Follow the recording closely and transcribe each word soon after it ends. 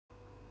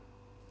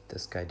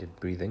This guided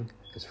breathing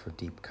is for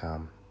deep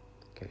calm.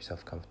 Get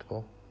yourself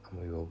comfortable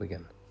and we will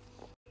begin.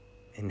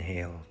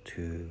 Inhale,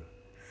 2,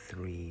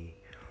 3,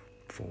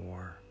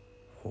 4.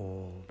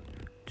 Hold,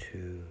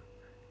 2,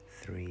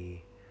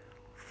 3,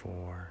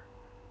 4,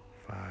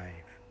 5,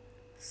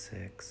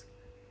 6,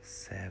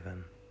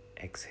 7.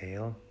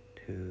 Exhale,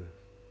 2,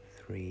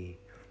 3,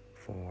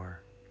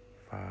 4,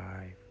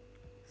 5,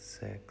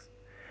 6,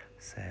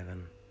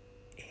 7,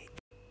 8.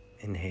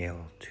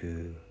 Inhale,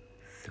 2,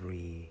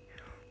 3,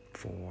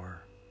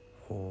 4.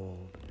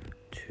 Hold,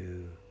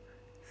 2,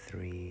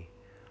 3,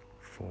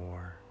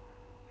 4,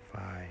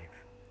 5,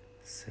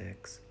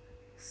 6,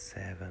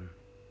 7.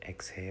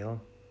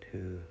 Exhale,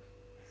 2,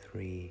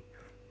 3,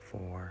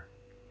 4,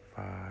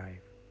 5,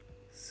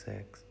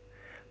 6,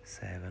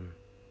 7,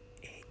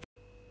 8.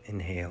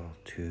 Inhale,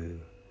 2,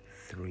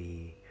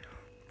 3,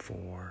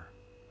 4.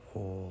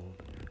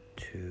 Hold,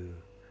 2,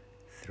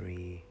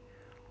 3,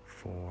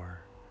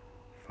 4,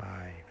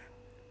 5,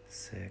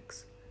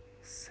 6,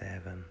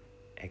 7.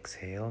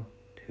 Exhale,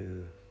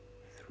 2,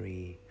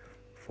 3,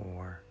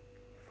 4,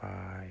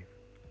 5,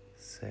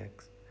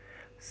 6,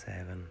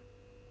 7,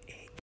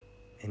 8.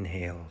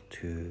 Inhale,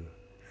 2,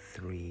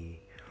 3,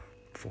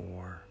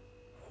 4.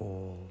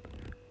 Hold,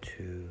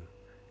 2,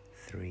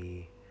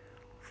 3,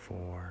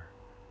 4,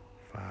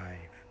 5,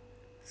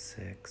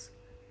 6,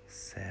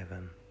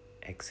 7.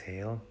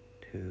 Exhale,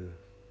 2,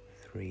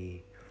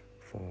 3,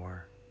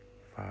 4,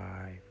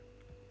 5,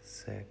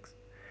 6,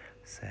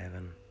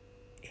 7,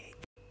 8.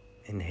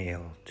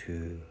 Inhale,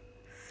 2,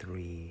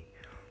 3,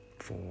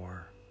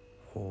 4.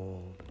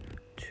 Hold,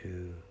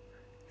 2,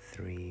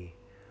 3,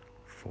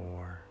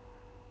 4,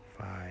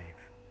 5,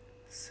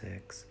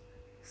 6,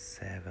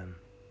 7.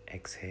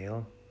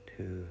 Exhale,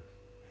 2,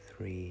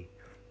 3,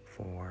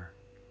 4,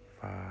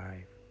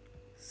 5,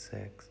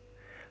 6,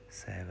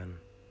 7,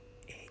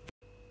 8.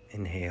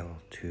 Inhale,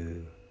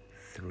 2,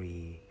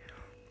 3,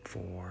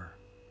 4.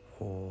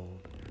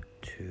 Hold,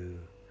 2,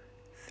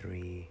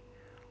 3,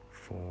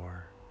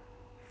 4,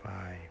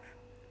 5,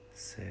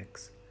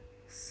 6,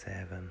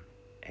 7.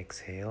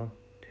 Exhale,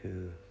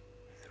 2,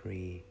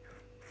 3,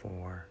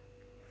 4,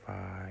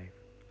 5,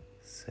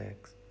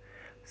 6,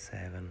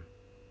 7,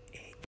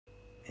 8.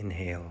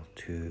 Inhale,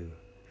 2,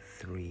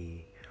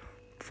 3,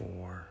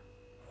 4.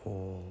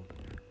 Hold,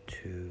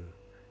 2,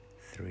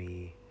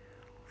 3,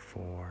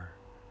 4,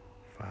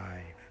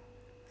 5,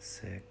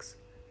 6,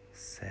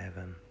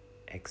 7.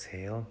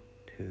 Exhale,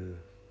 2,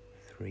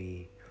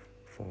 3,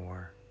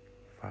 4,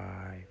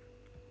 5,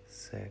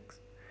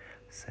 6,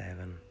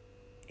 7,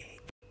 8.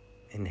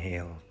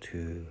 Inhale,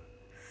 2,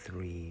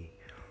 3,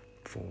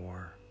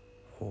 4.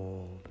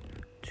 Hold,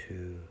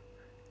 2,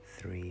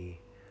 3,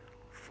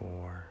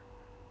 4,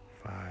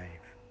 5,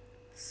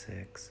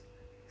 6,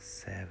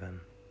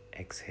 7.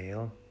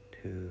 Exhale,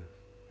 2,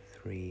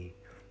 3,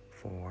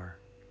 4,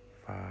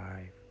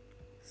 5,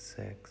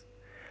 6,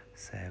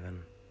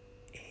 7,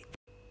 8.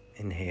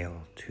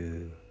 Inhale,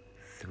 2,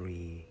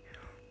 3,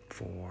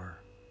 4.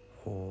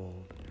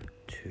 Hold,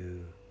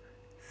 2,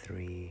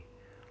 3,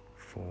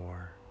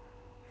 4,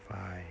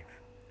 5,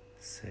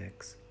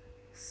 6,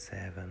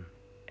 7.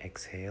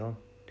 Exhale,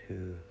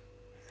 2,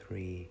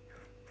 3,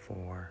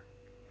 4,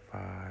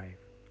 5,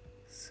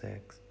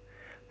 6,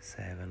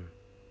 7,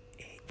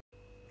 8.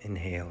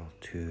 Inhale,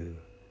 2,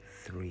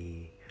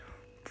 3,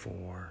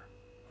 4.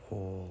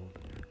 Hold,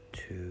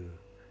 2,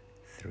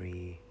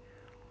 3,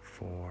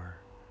 4,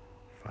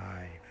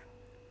 5,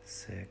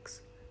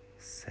 6,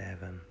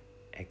 7.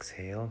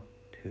 Exhale,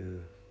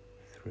 2,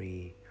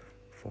 3,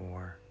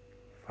 4,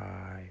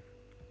 5,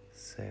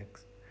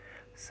 6,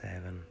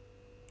 7,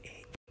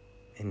 8.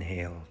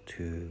 Inhale,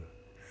 2,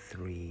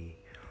 3,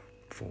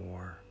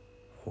 4.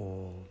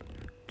 Hold,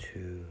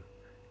 2,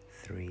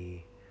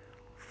 3,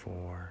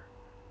 4,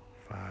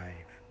 5,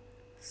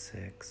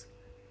 6,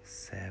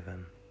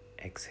 7.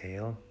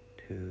 Exhale,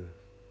 2,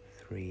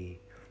 3,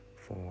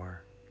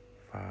 4,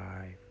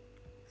 5,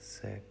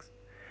 6,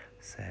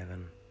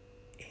 7,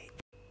 8.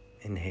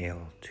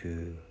 Inhale,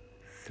 2,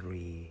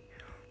 3,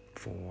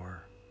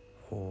 4.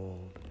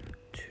 Hold,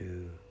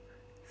 2,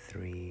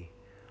 3,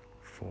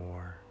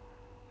 4,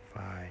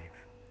 5,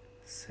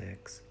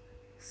 6,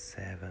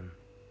 7.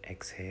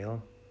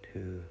 Exhale,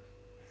 2,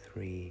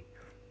 3,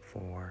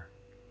 4,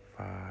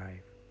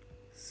 5,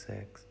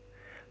 6,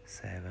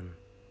 7,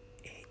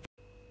 8.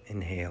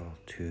 Inhale,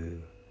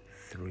 2,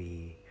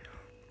 3,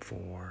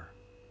 4.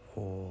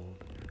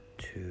 Hold,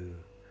 2,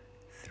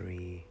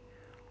 3,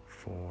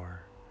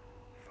 4,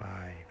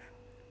 5,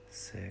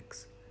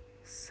 6,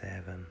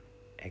 7.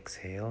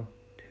 Exhale,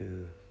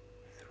 2,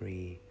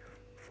 3,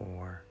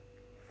 4,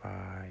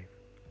 5,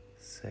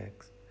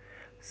 6,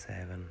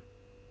 7,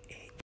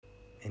 8.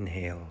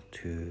 Inhale,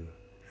 2,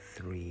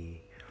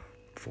 3,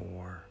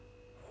 4.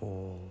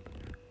 Hold,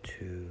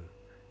 2,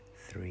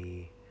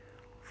 3,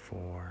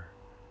 4,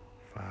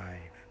 5,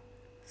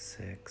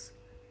 6,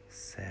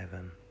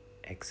 7.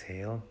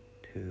 Exhale,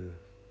 2,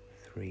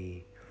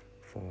 3,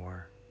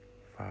 4,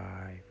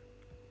 5,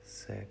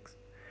 6,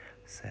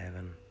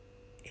 7,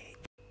 8.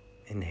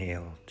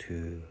 Inhale,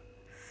 2,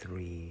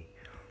 3,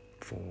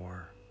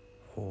 4,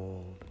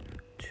 hold,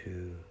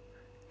 2,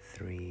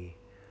 3,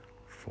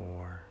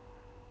 4,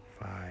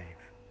 5,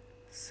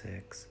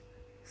 6,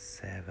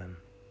 7,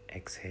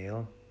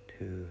 exhale,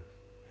 2,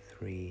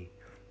 3,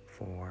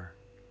 4,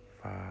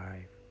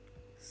 5,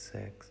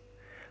 6,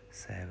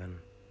 7,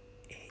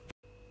 8.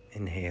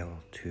 Inhale,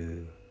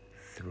 2,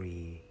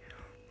 3,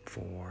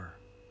 4,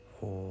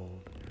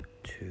 hold,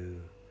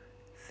 2,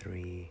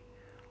 3,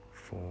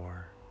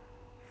 4,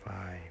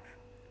 5,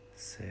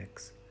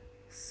 6,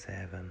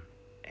 7,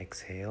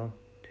 exhale,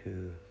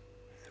 2,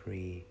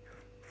 3,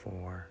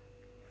 4,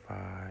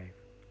 5,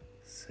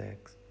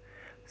 6,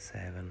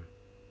 7,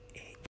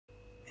 8.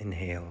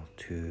 Inhale,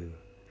 2,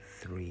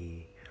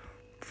 3,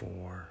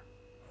 4,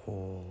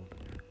 hold,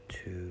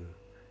 2,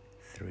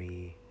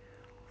 3,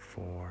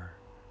 4,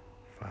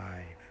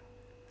 5,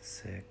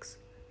 6,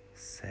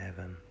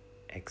 7,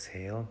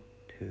 exhale,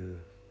 2,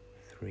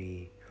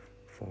 3,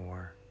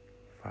 4,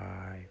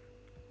 5,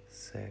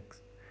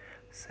 6,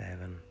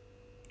 7,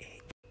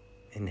 8.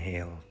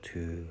 Inhale,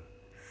 2,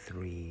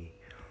 3,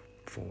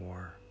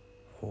 4,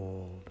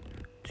 hold,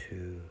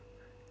 2,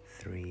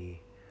 3,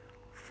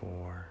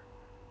 4,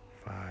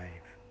 5,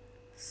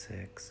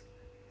 6,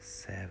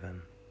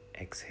 7,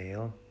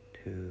 exhale,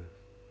 2,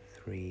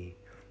 3,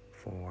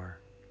 4,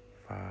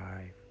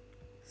 5,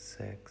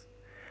 6,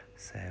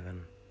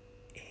 7,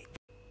 8.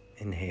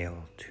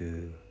 Inhale,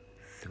 2,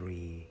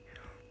 3,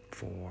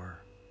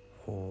 4,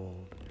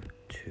 hold,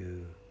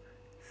 2,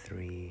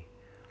 3,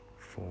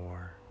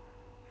 4,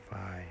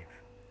 5,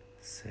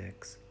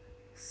 6,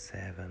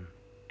 7,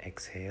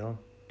 exhale,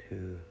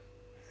 2,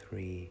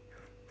 3,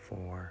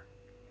 4,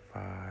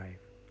 5,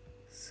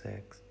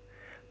 6,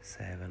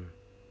 7,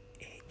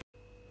 8.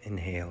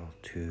 Inhale,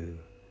 2,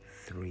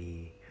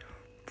 3,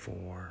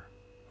 4,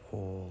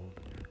 hold,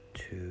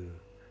 2,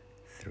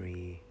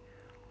 3,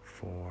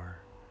 4,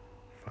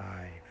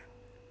 5,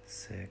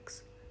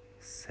 6,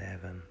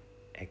 7,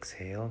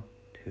 exhale,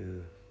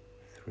 2,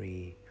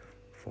 3,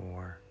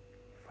 4,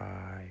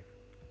 5,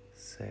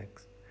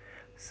 6,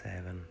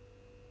 7,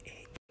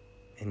 8.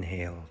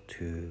 Inhale,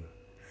 2,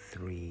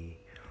 3,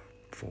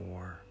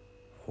 4,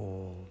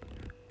 hold,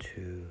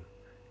 2,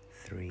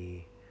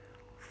 3,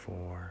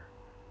 4,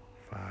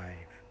 5,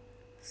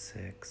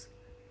 6,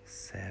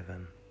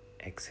 7,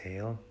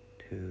 exhale,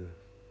 2,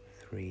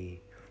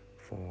 3,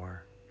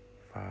 4,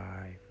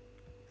 5,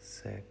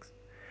 6,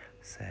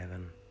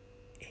 7,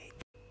 8.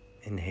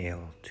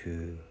 Inhale,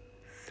 2,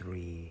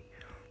 3,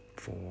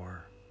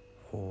 4,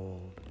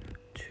 hold,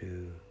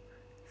 2,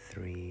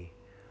 3,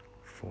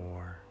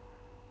 4,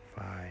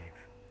 5,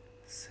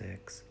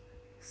 6,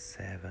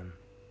 7,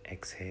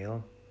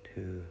 exhale,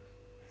 2,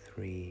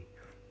 3,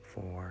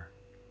 4,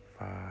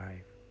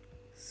 5,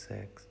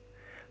 6,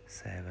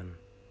 7,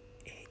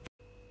 8.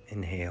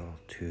 Inhale,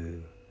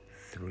 2,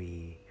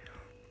 3,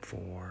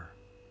 4,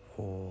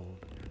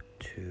 hold,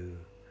 2,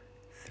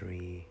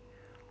 3,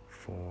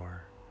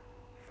 4,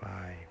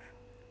 5,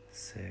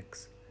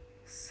 6,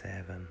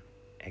 7,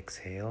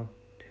 exhale,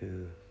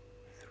 2,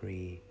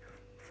 3,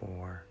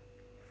 4,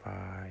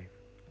 5,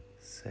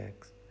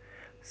 6,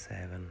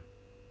 7,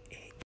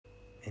 8.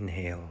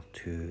 Inhale,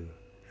 2,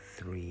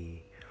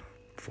 3,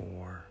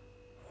 4,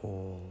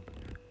 hold,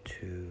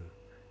 2,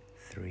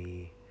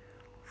 3,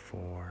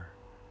 4,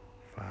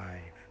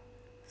 5,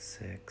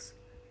 6,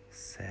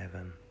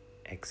 7,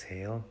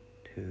 exhale,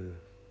 2,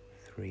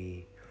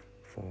 3,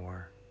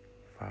 4,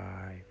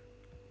 5,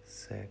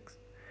 6,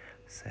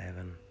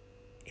 7,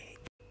 8.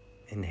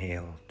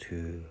 Inhale,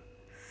 2,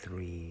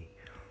 3,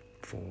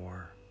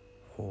 4,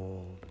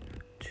 hold,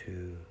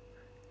 2,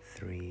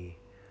 3,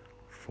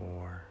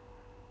 4,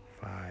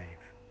 5,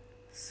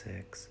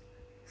 6,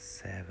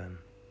 7,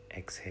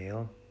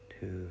 exhale,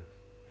 2,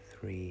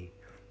 3,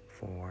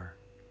 4,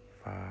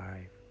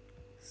 5,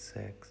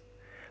 6,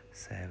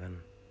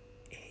 7,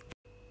 8.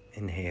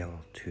 Inhale,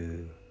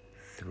 2,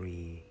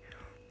 3,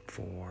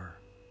 4,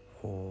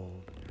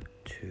 hold,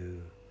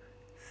 2,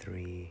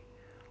 3,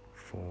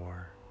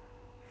 4,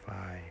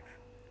 5,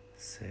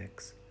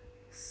 6,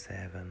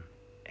 7,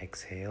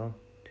 exhale,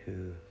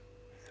 2,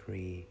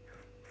 3,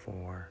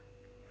 4,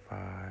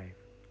 5,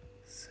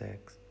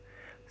 6,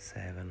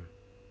 7,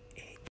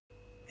 8.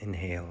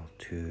 Inhale,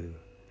 2,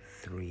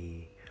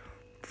 3,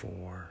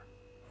 4,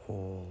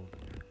 hold,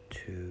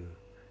 2,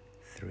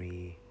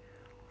 3,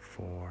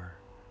 4,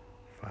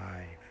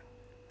 5,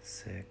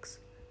 6,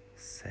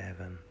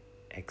 7,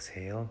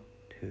 exhale,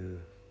 2,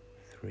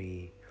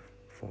 3,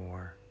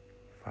 4,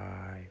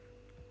 5,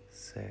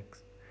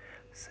 6,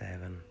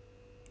 7,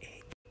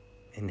 8.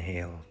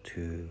 Inhale,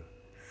 2,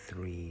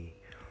 3,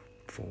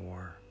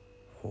 4,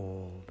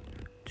 hold,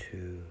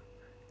 2,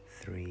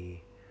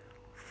 3,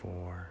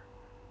 4,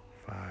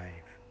 5,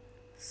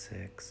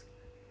 6,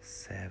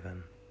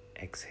 7,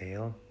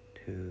 exhale,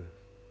 2,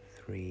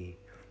 3,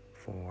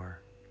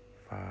 4,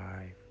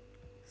 5,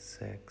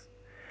 6,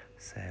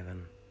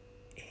 7,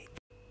 8.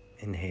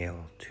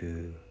 Inhale,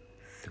 2,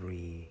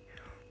 3,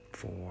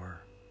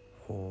 4,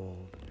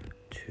 hold,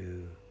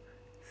 2,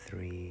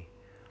 3,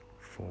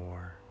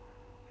 4,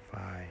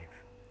 5,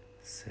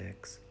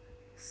 6,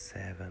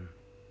 7.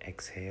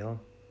 Exhale,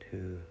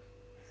 2,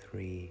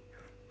 3,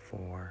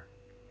 4,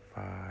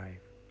 5,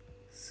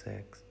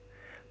 6,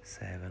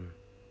 7,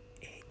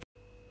 8.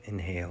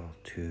 Inhale,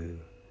 2,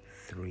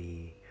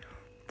 3,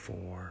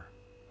 4.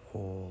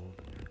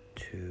 Hold,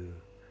 2,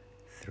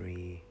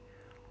 3,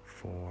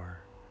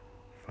 4,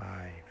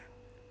 5,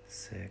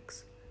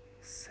 6,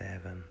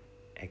 7.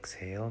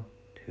 Exhale,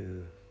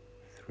 2,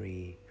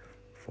 3,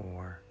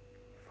 4,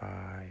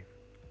 5,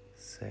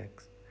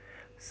 6,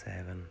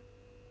 7,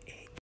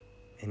 8.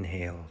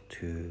 Inhale,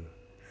 2,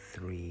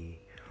 3,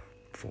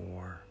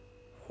 4.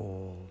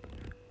 Hold,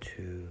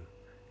 2,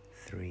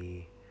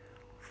 3,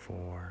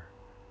 4,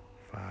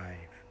 5,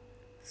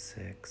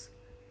 6,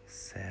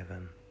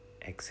 7.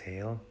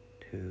 Exhale,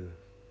 2,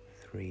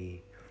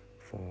 3,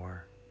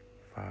 4,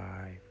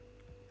 5,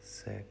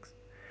 6,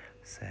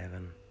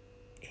 7,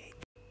 8.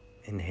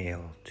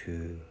 Inhale,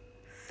 2,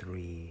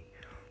 3,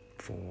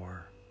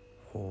 4.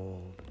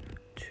 Hold,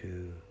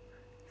 2,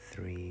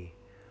 3,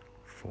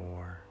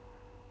 4,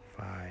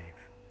 5,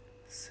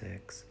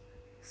 6,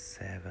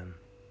 7.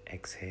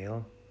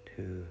 Exhale,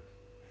 2,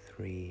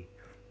 3,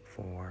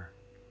 4,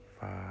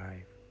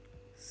 5,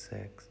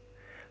 6,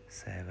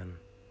 7,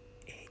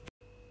 8.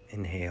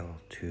 Inhale,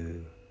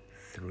 2,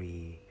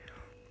 3,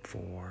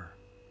 4.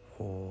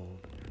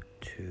 Hold,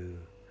 2,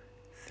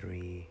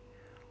 3,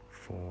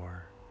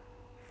 4,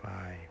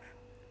 5,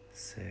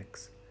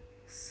 6,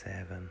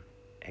 7.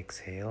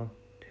 Exhale,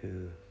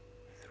 2,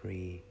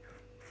 3,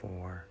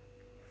 4,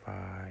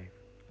 5,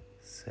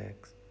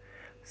 6,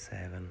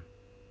 7,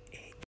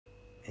 8.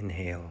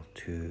 Inhale,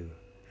 2,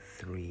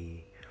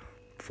 3,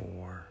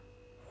 4.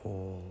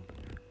 Hold,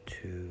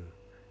 2,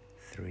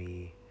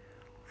 3,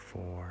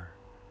 4,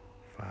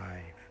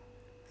 5,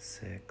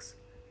 6,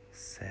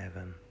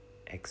 7.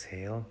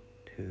 Exhale,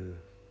 2,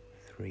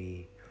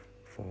 3,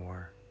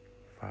 4,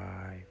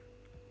 5,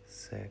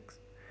 6,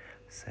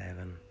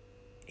 7,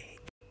 8.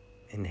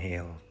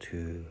 Inhale,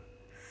 2,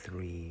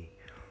 3,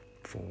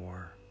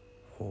 4.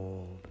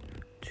 Hold,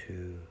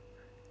 2,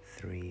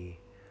 3,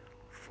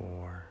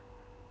 4,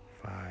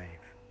 5,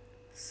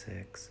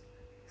 6,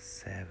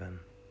 7.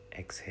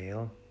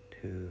 Exhale,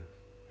 2,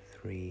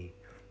 3,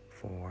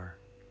 4,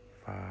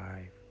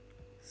 5,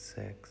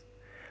 6,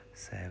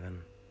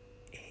 7,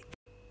 8.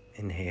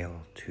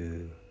 Inhale,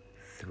 2,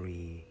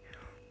 3,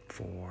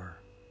 4.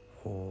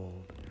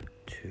 Hold,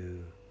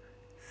 2,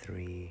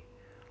 3,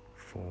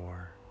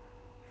 4,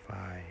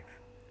 5,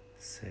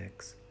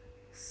 6,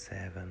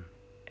 7.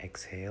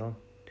 Exhale,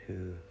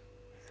 2,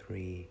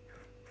 3,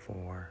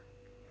 4,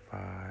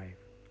 5,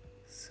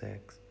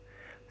 6,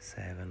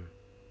 7,